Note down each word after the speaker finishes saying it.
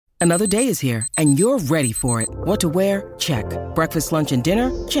Another day is here, and you're ready for it. What to wear? Check. Breakfast, lunch, and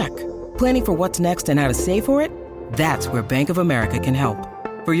dinner? Check. Planning for what's next and how to save for it? That's where Bank of America can help.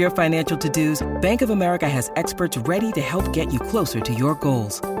 For your financial to-dos, Bank of America has experts ready to help get you closer to your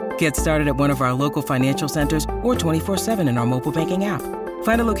goals. Get started at one of our local financial centers or 24/7 in our mobile banking app.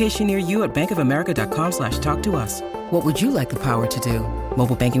 Find a location near you at bankofamerica.com/talktous. What would you like the power to do?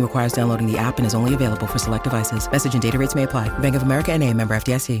 Mobile banking requires downloading the app and is only available for select devices. Message and data rates may apply. Bank of America N.A., member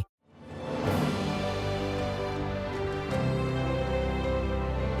FDIC.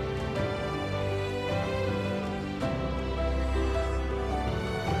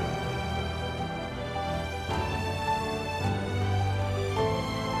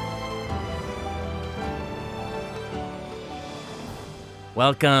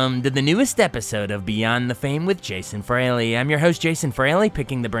 Welcome to the newest episode of Beyond the Fame with Jason Fraley. I'm your host, Jason Fraley,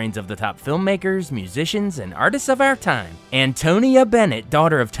 picking the brains of the top filmmakers, musicians, and artists of our time. Antonia Bennett,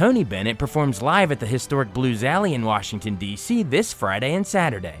 daughter of Tony Bennett, performs live at the historic Blues Alley in Washington, D.C. this Friday and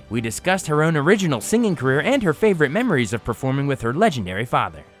Saturday. We discussed her own original singing career and her favorite memories of performing with her legendary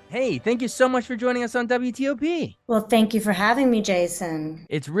father. Hey, thank you so much for joining us on WTOP. Well, thank you for having me, Jason.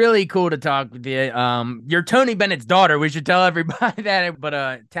 It's really cool to talk with you. You're Tony Bennett's daughter. We should tell everybody that, but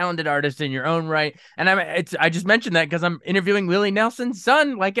a talented artist in your own right. And I just mentioned that because I'm interviewing Willie Nelson's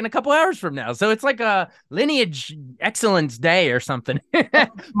son like in a couple hours from now. So it's like a lineage excellence day or something.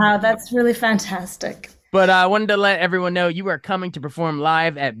 Wow, that's really fantastic. But I wanted to let everyone know you are coming to perform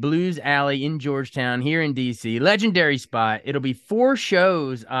live at Blues Alley in Georgetown here in D.C. Legendary spot. It'll be 4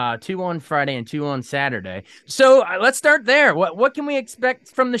 shows, 2 on Friday and 2 on Saturday. So let's start there. What can we expect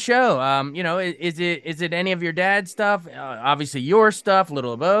from the show? Is it any of your dad's stuff? Obviously your stuff, a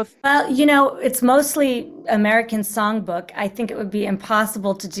little of both. Well, it's mostly American Songbook. I think it would be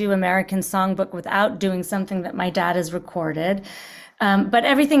impossible to do American Songbook without doing something that my dad has recorded. But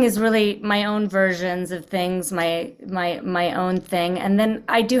everything is really my own versions of things, my own thing. And then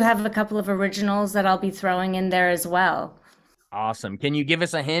I do have a couple of originals that I'll be throwing in there as well. Awesome. Can you give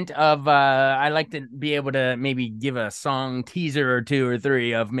us a hint of, I like to be able to maybe give a song teaser or 2 or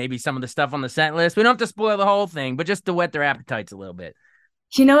 3 of maybe some of the stuff on the set list. We don't have to spoil the whole thing, but just to whet their appetites a little bit.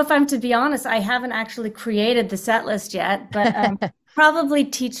 If I'm to be honest, I haven't actually created the set list yet, but probably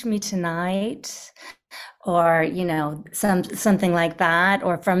Teach Me Tonight. Or, something like that,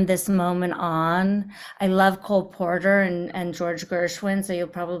 or From This Moment On. I love Cole Porter and George Gershwin, so you'll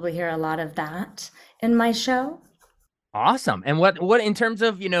probably hear a lot of that in my show. Awesome. And what in terms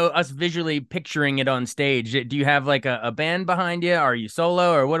of, us visually picturing it on stage, do you have like a band behind you? Are you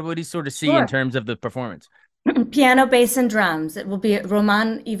solo, or what would you sort of see in terms of the performance? Piano, bass, and drums. It will be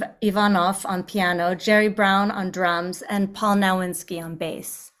Roman Ivanov on piano, Jerry Brown on drums, and Paul Nowinski on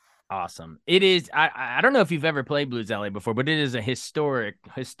bass. Awesome. It is. I don't know if you've ever played Blues Alley before, but it is a historic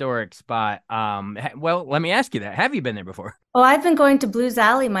spot. Well, let me ask you that. Have you been there before? Oh, I've been going to Blues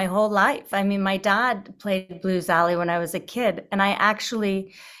Alley my whole life. I mean, my dad played Blues Alley when I was a kid, and I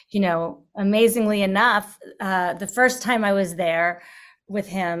actually, amazingly enough, the first time I was there with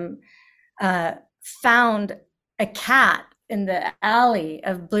him, found a cat in the alley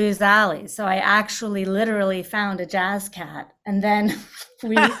of Blues Alley. So I actually literally found a jazz cat, and then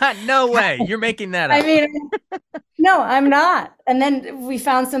we no way, you're making that up. I mean, no, I'm not. And then we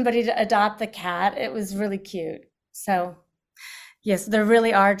found somebody to adopt the cat. It was really cute. So yes, there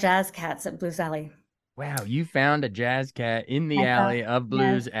really are jazz cats at Blues Alley. Wow, you found a jazz cat in the alley of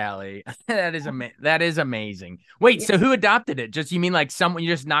Blues Alley. That is amazing. Wait, so who adopted it? Just, you mean like someone, you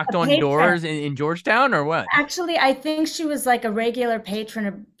just knocked on doors in Georgetown, or what? Actually, I think she was like a regular patron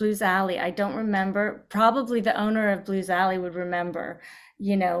of Blues Alley. I don't remember. Probably the owner of Blues Alley would remember,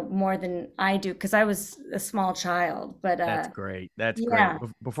 more than I do, because I was a small child. But that's great. That's great.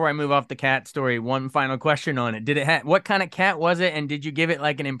 Before I move off the cat story, one final question on it. What kind of cat was it, and did you give it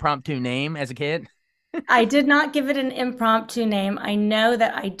like an impromptu name as a kid? I did not give it an impromptu name. I know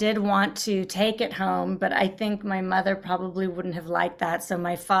that I did want to take it home, but I think my mother probably wouldn't have liked that. So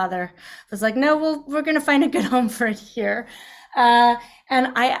my father was like, no, we're going to find a good home for it here. And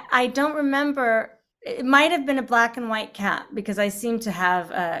I don't remember. It might have been a black and white cat, because I seem to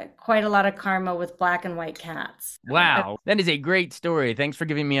have quite a lot of karma with black and white cats. Wow. That is a great story. Thanks for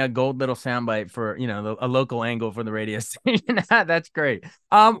giving me a gold little soundbite for, a local angle for the radio station. That's great.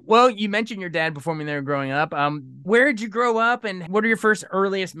 Well, you mentioned your dad performing there growing up. Where did you grow up, and what are your first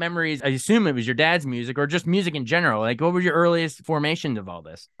earliest memories? I assume it was your dad's music, or just music in general. Like, what were your earliest formations of all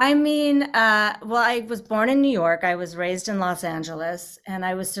this? I mean, well, I was born in New York. I was raised in Los Angeles, and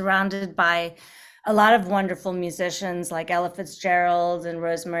I was surrounded by a lot of wonderful musicians like Ella Fitzgerald and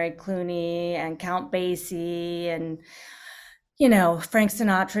Rosemary Clooney and Count Basie and, Frank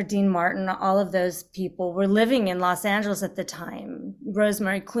Sinatra, Dean Martin, all of those people were living in Los Angeles at the time.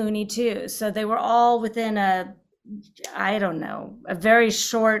 Rosemary Clooney too. So they were all within I don't know, a very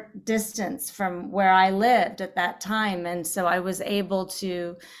short distance from where I lived at that time. And so I was able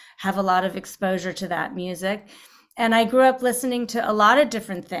to have a lot of exposure to that music. And I grew up listening to a lot of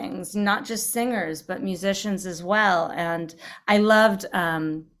different things, not just singers, but musicians as well. And I loved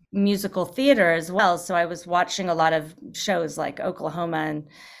musical theater as well. So I was watching a lot of shows like Oklahoma and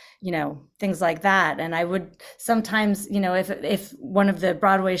things like that. And I would sometimes, if one of the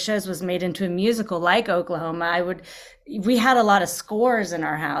Broadway shows was made into a musical like Oklahoma, we had a lot of scores in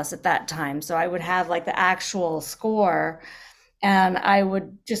our house at that time. So I would have like the actual score, and I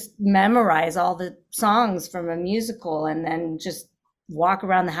would just memorize all the songs from a musical and then just walk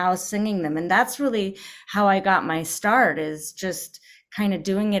around the house singing them. And that's really how I got my start, is just kind of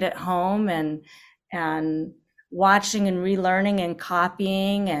doing it at home and watching and relearning and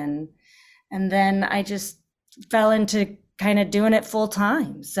copying, and then I just fell into kind of doing it full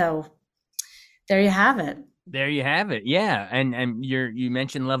time. So there you have it. There you have it. Yeah. And you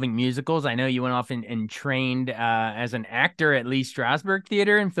mentioned loving musicals. I know you went off and trained as an actor at Lee Strasberg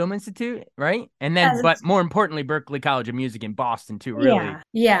Theater and Film Institute, right? And then, but more importantly, Berklee College of Music in Boston too, really.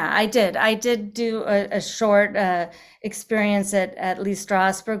 Yeah, I did do a short experience at Lee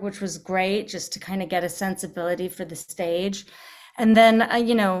Strasberg, which was great, just to kind of get a sensibility for the stage. And then,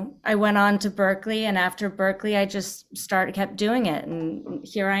 I went on to Berklee, and after Berklee, I just kept doing it, and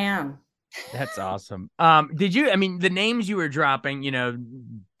here I am. That's awesome. The names you were dropping,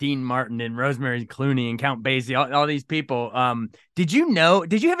 Dean Martin and Rosemary Clooney and Count Basie, all these people, did you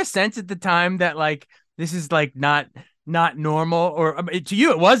have a sense at the time that like, this is like not normal, or to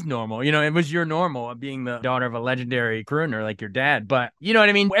you, it was normal, it was your normal being the daughter of a legendary crooner like your dad, but you know what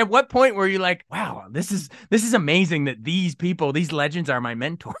I mean? At what point were you like, wow, this is amazing that these people, these legends are my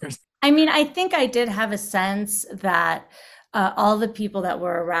mentors? I mean, I think I did have a sense that all the people that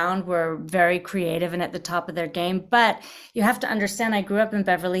were around were very creative and at the top of their game. But you have to understand, I grew up in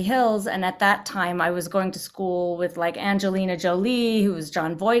Beverly Hills, and at that time I was going to school with like Angelina Jolie, who was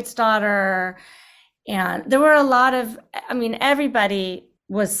John Voight's daughter. And there were a lot of, everybody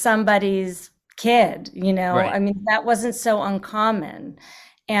was somebody's kid, Right. I mean, that wasn't so uncommon.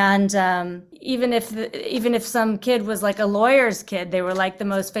 And even if some kid was like a lawyer's kid, they were like the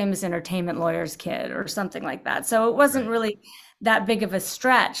most famous entertainment lawyer's kid or something like that. So it wasn't really that big of a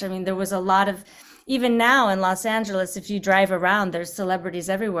stretch. I mean, there was a lot of, even now in Los Angeles, if you drive around, there's celebrities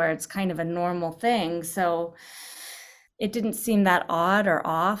everywhere. It's kind of a normal thing. So it didn't seem that odd or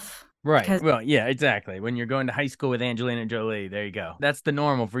off. Right. Well, yeah, exactly. When you're going to high school with Angelina Jolie, there you go. That's the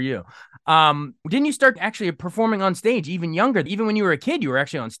normal for you. Didn't you start actually performing on stage even younger? Even when you were a kid, you were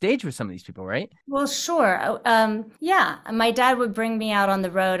actually on stage with some of these people, right? Well, sure. Yeah. My dad would bring me out on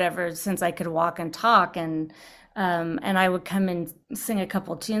the road ever since I could walk and talk, and I would come and sing a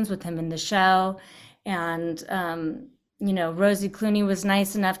couple tunes with him in the show. And Rosie Clooney was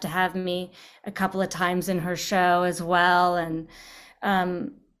nice enough to have me a couple of times in her show as well,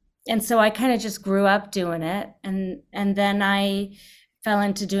 and so I kind of just grew up doing it, and then I fell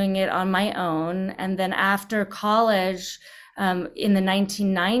into doing it on my own. And then after college, in the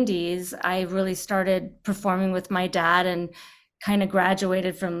 1990s, I really started performing with my dad, and kind of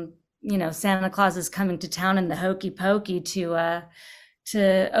graduated from, Santa Claus is Coming to Town and the Hokey Pokey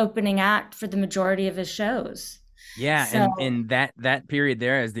to opening act for the majority of his shows. Yeah, so, and that period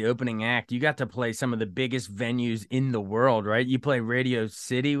there as the opening act, you got to play some of the biggest venues in the world, right? You play Radio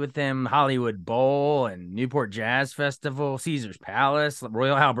City with them, Hollywood Bowl and Newport Jazz Festival, Caesar's Palace,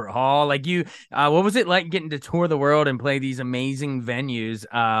 Royal Albert Hall. Like what was it like getting to tour the world and play these amazing venues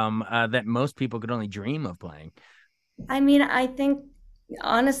that most people could only dream of playing? I mean, I think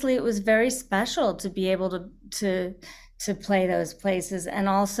honestly, it was very special to be able to play those places, and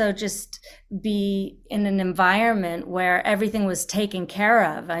also just be in an environment where everything was taken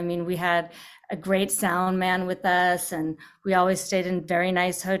care of. I mean, we had a great sound man with us, and we always stayed in very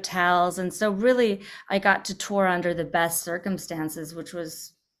nice hotels. And so really, I got to tour under the best circumstances, which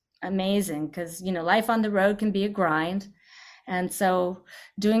was amazing, because, life on the road can be a grind. And so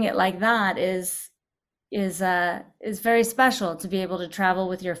doing it like that is very special, to be able to travel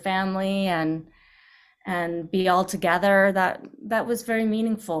with your family and be all together. That was very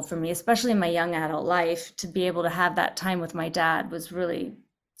meaningful for me, especially in my young adult life. To be able to have that time with my dad was really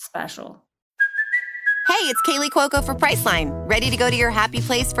special. Hey, it's Kaylee Cuoco for Priceline. Ready to go to your happy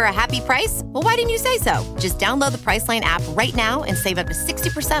place for a happy price? Well, why didn't you say so? Just download the Priceline app right now and save up to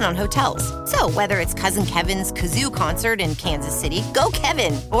 60% on hotels. So whether it's Cousin Kevin's Kazoo Concert in Kansas City, go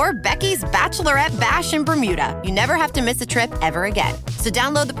Kevin, or Becky's Bachelorette Bash in Bermuda, you never have to miss a trip ever again. So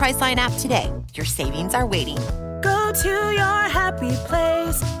download the Priceline app today. Your savings are waiting. Go to your happy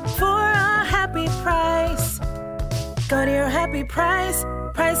place for a happy price. Go to your happy price,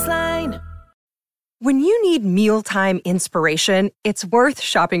 Priceline. When you need mealtime inspiration, it's worth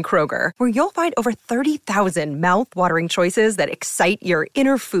shopping Kroger, where you'll find over 30,000 mouth-watering choices that excite your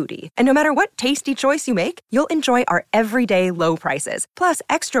inner foodie. And no matter what tasty choice you make, you'll enjoy our everyday low prices, plus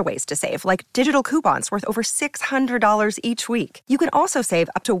extra ways to save, like digital coupons worth over $600 each week. You can also save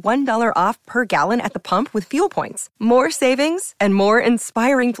up to $1 off per gallon at the pump with fuel points. More savings and more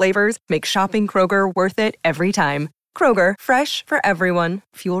inspiring flavors make shopping Kroger worth it every time. Kroger, fresh for everyone.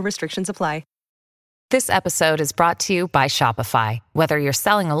 Fuel restrictions apply. This episode is brought to you by Shopify. Whether you're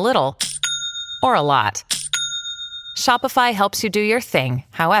selling a little or a lot, Shopify helps you do your thing,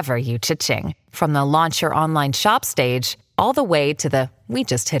 however you cha-ching. From the launch your online shop stage, all the way to the we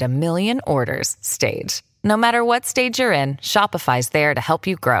just hit 1 million orders stage. No matter what stage you're in, Shopify's there to help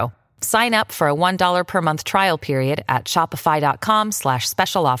you grow. Sign up for a $1 per month trial period at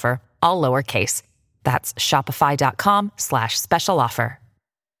shopify.com/special offer, all lowercase. That's shopify.com/special offer.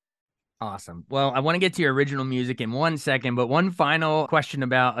 Awesome. Well, I want to get to your original music in 1 second, but one final question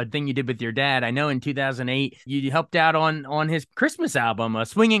about a thing you did with your dad. I know in 2008, you helped out on his Christmas album,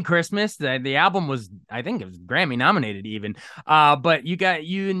 Swinging Christmas. The album was, I think it was Grammy nominated even. But you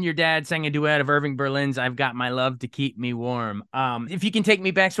and your dad sang a duet of Irving Berlin's I've Got My Love to Keep Me Warm. If you can take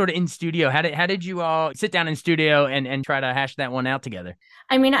me back sort of in studio, how did you all sit down in studio and try to hash that one out together?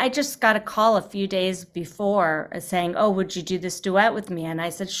 I mean, I just got a call a few days before saying, oh, would you do this duet with me? And I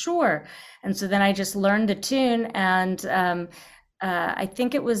said, sure. And so then I just learned the tune, and I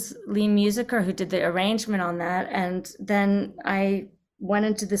think it was Lee Musiker who did the arrangement on that. And then I went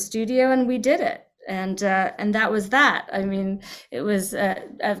into the studio and we did it. And that was that. I mean, it was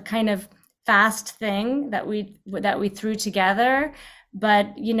a kind of fast thing that we threw together.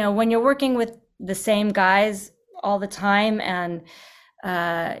 But, you know, when you're working with the same guys all the time and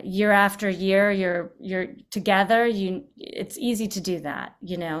year after year you're together, it's easy to do that,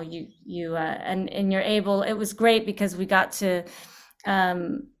 you know, and you're able. It was great because we got to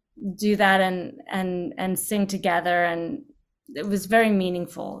do that and sing together, and it was very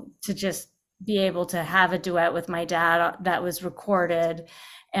meaningful to just be able to have a duet with my dad that was recorded.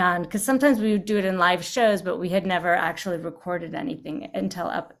 And because sometimes we would do it in live shows, but we had never actually recorded anything until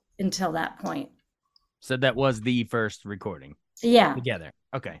that point. So that was the first recording. Yeah. Together.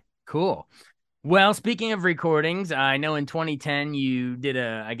 Okay, cool. Well, speaking of recordings, I know in 2010 you did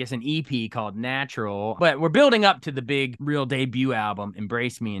an EP called Natural, but we're building up to the big real debut album,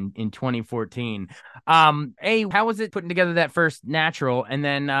 Embrace Me, in 2014. How was it putting together that first Natural, and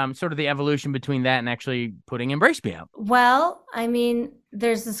then sort of the evolution between that and actually putting Embrace Me out? Well, I mean,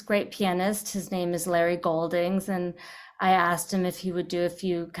 there's this great pianist. His name is Larry Goldings, and I asked him if he would do a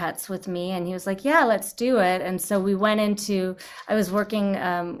few cuts with me, and he was like, yeah, let's do it. And so we went I was working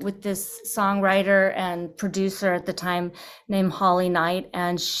with this songwriter and producer at the time named Holly Knight,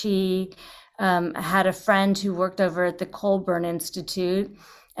 and she had a friend who worked over at the Colburn Institute,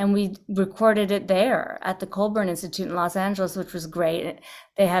 and we recorded it there at the Colburn Institute in Los Angeles, which was great.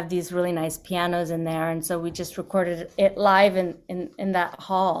 They have these really nice pianos in there, and so we just recorded it live in that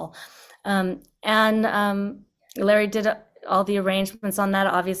hall. Larry did all the arrangements on that.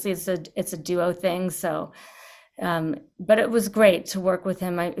 Obviously, it's a duo thing. So, but it was great to work with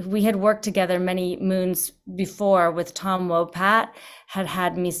him. We had worked together many moons before with Tom Wopat,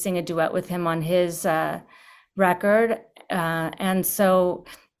 had me sing a duet with him on his record. And so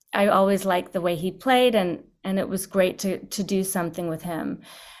I always liked the way he played, and it was great to do something with him.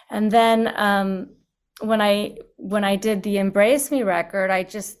 And then when I did the Embrace Me record,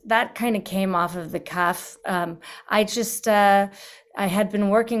 that kind of came off of the cuff. I had been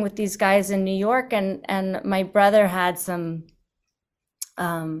working with these guys in New York, and my brother had some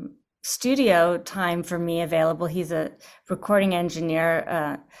studio time for me available. He's a recording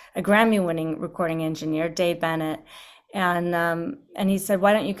engineer, a Grammy-winning recording engineer, Dave Bennett, and he said,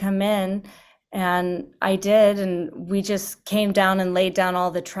 "Why don't you come in?" And I did, and we just came down and laid down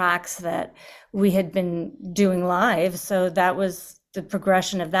all the tracks that we had been doing live. So that was the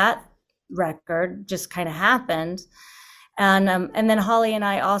progression of that record, just kind of happened. And then Holly and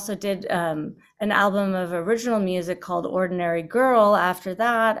I also did an album of original music called Ordinary Girl after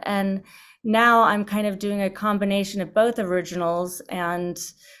that. And now I'm kind of doing a combination of both originals and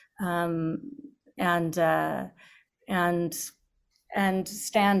and and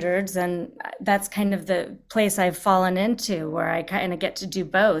standards, and that's kind of the place I've fallen into, where I kind of get to do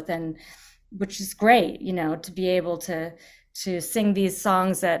both, and which is great, to be able to sing these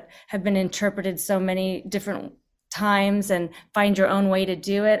songs that have been interpreted so many different times and find your own way to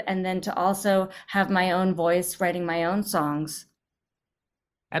do it, and then to also have my own voice writing my own songs.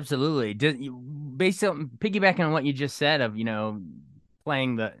 Absolutely. Based on piggybacking on what you just said of,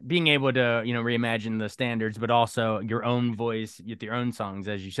 being able to, reimagine the standards, but also your own voice with your own songs,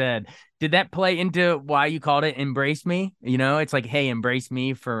 as you said, did that play into why you called it Embrace Me? It's like, hey, embrace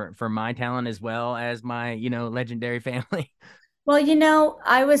me for my talent as well as my, legendary family. Well,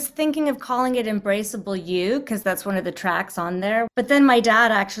 I was thinking of calling it Embraceable You, because that's one of the tracks on there. But then my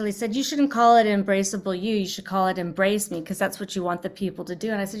dad actually said, you shouldn't call it Embraceable You. You should call it Embrace Me, because that's what you want the people to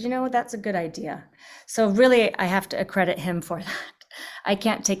do. And I said, that's a good idea. So really, I have to accredit him for that. I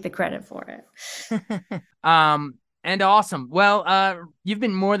can't take the credit for it. And awesome. Well, you've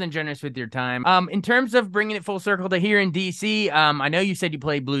been more than generous with your time. In terms of bringing it full circle to here in DC, I know you said you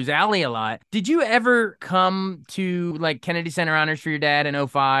played Blues Alley a lot. Did you ever come to like Kennedy Center Honors for your dad in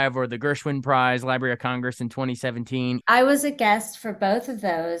 2005 or the Gershwin Prize, Library of Congress in 2017? I was a guest for both of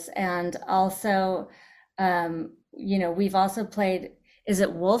those. And also, we've also played, is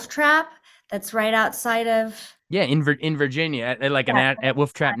it Wolf Trap? That's right outside of... Yeah, in Virginia, at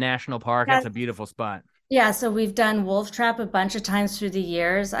Wolf Trap National Park. That's a beautiful spot. Yeah, so we've done Wolf Trap a bunch of times through the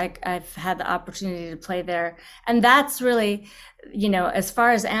years. I've had the opportunity to play there. And that's really, as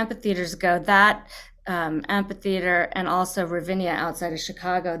far as amphitheaters go, that amphitheater and also Ravinia outside of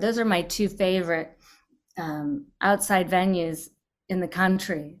Chicago, those are my two favorite outside venues in the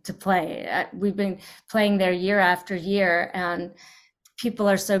country to play. We've been playing there year after year, and people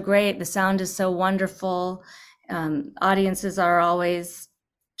are so great. The sound is so wonderful. Audiences are always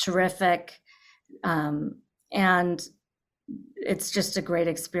terrific. And it's just a great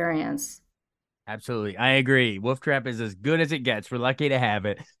experience. Absolutely. I agree. Wolf Trap is as good as it gets. We're lucky to have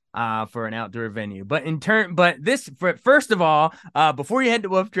it for an outdoor venue. First of all, before you head to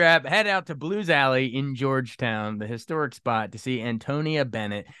Wolf Trap, head out to Blues Alley in Georgetown, the historic spot, to see Antonia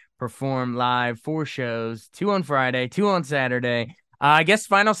Bennett perform live 4 shows, 2 on Friday, 2 on Saturday. I guess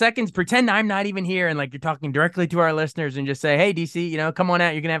final seconds, pretend I'm not even here and like you're talking directly to our listeners and just say, hey, DC, come on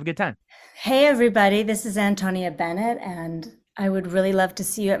out. You're going to have a good time. Hey, everybody. This is Antonia Bennett, and I would really love to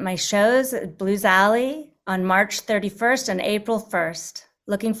see you at my shows at Blues Alley on March 31st and April 1st.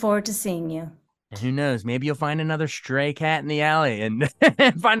 Looking forward to seeing you. And who knows, maybe you'll find another stray cat in the alley and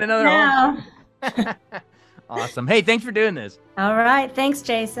find another home. Awesome. Hey, thanks for doing this. All right. Thanks,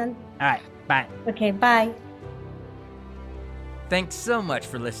 Jason. All right. Bye. Okay, bye. Thanks so much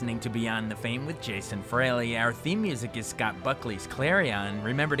for listening to Beyond the Fame with Jason Fraley. Our theme music is Scott Buckley's Clarion.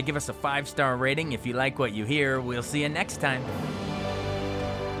 Remember to give us a 5-star rating if you like what you hear. We'll see you next time.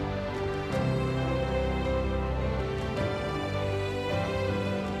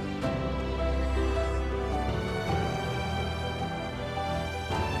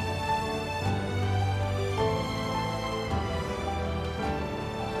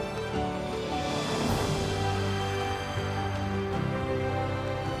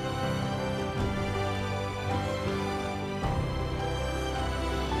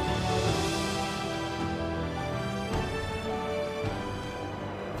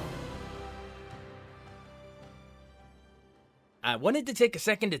 I wanted to take a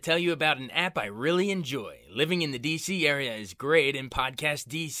second to tell you about an app I really enjoy. Living in the DC area is great, and Podcast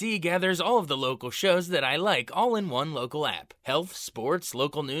DC gathers all of the local shows that I like all in one local app. Health, sports,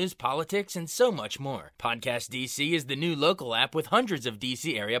 local news, politics, and so much more. Podcast DC is the new local app with hundreds of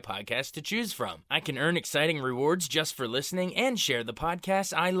DC area podcasts to choose from. I can earn exciting rewards just for listening and share the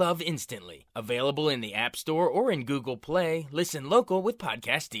podcasts I love instantly. Available in the App Store or in Google Play, listen local with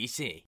Podcast DC.